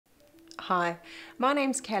Hi, my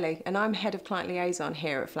name's Kelly and I'm Head of Client Liaison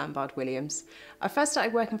here at Flambard Williams. I first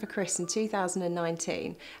started working for Chris in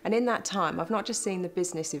 2019 and in that time I've not just seen the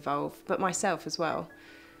business evolve but myself as well.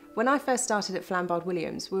 When I first started at Flambard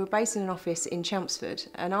Williams we were based in an office in Chelmsford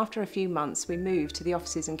and after a few months we moved to the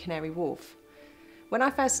offices in Canary Wharf. When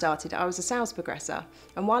I first started I was a sales progressor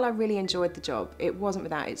and while I really enjoyed the job it wasn't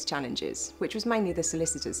without its challenges, which was mainly the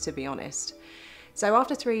solicitors to be honest. So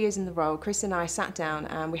after 3 years in the role, Chris and I sat down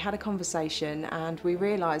and we had a conversation and we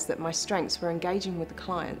realised that my strengths were engaging with the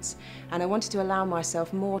clients and I wanted to allow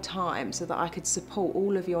myself more time so that I could support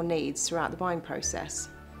all of your needs throughout the buying process.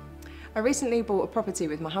 I recently bought a property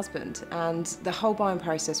with my husband and the whole buying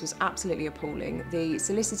process was absolutely appalling. The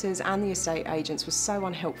solicitors and the estate agents were so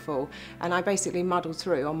unhelpful and I basically muddled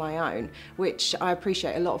through on my own, which I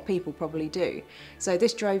appreciate a lot of people probably do. So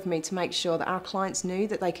this drove me to make sure that our clients knew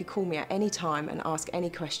that they could call me at any time and ask any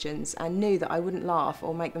questions and knew that I wouldn't laugh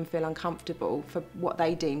or make them feel uncomfortable for what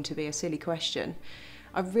they deemed to be a silly question.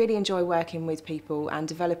 I really enjoy working with people and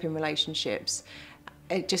developing relationships.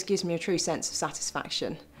 It just gives me a true sense of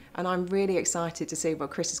satisfaction. And I'm really excited to see what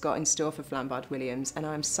Chris has got in store for Flambard Williams and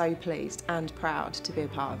I'm so pleased and proud to be a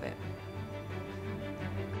part of it.